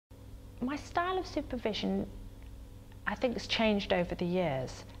My style of supervision, I think, has changed over the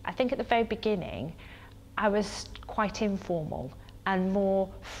years. I think at the very beginning, I was quite informal and more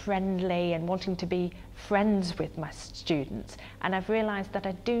friendly and wanting to be friends with my students. And I've realised that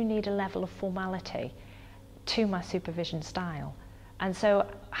I do need a level of formality to my supervision style. And so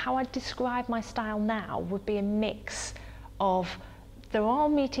how I describe my style now would be a mix of, there are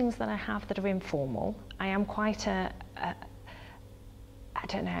meetings that I have that are informal. I am quite I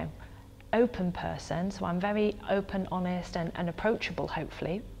don't know, open person, so I'm very open, honest and approachable,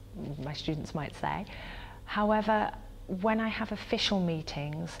 hopefully, my students might say. However, when I have official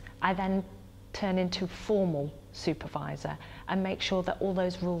meetings, I then turn into formal supervisor and make sure that all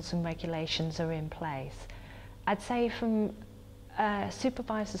those rules and regulations are in place. I'd say from a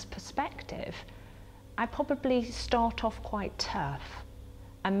supervisor's perspective, I probably start off quite tough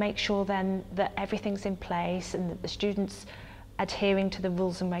and make sure then that everything's in place and that the students adhering to the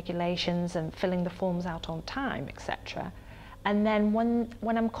rules and regulations and filling the forms out on time, etc. And then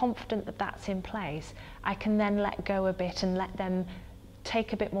when I'm confident that that's in place, I can then let go a bit and let them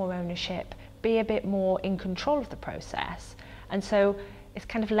take a bit more ownership, be a bit more in control of the process. And so it's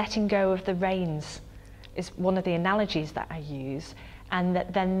kind of letting go of the reins is one of the analogies that I use, and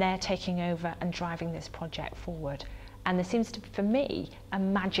that then they're taking over and driving this project forward. And there seems to be, for me, a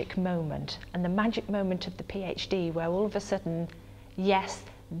magic moment, and the magic moment of the PhD where all of a sudden, yes,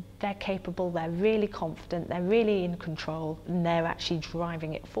 they're capable, they're really confident, they're really in control, and they're actually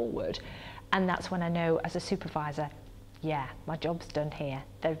driving it forward. And that's when I know as a supervisor, yeah, my job's done here.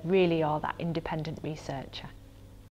 They really are that independent researcher.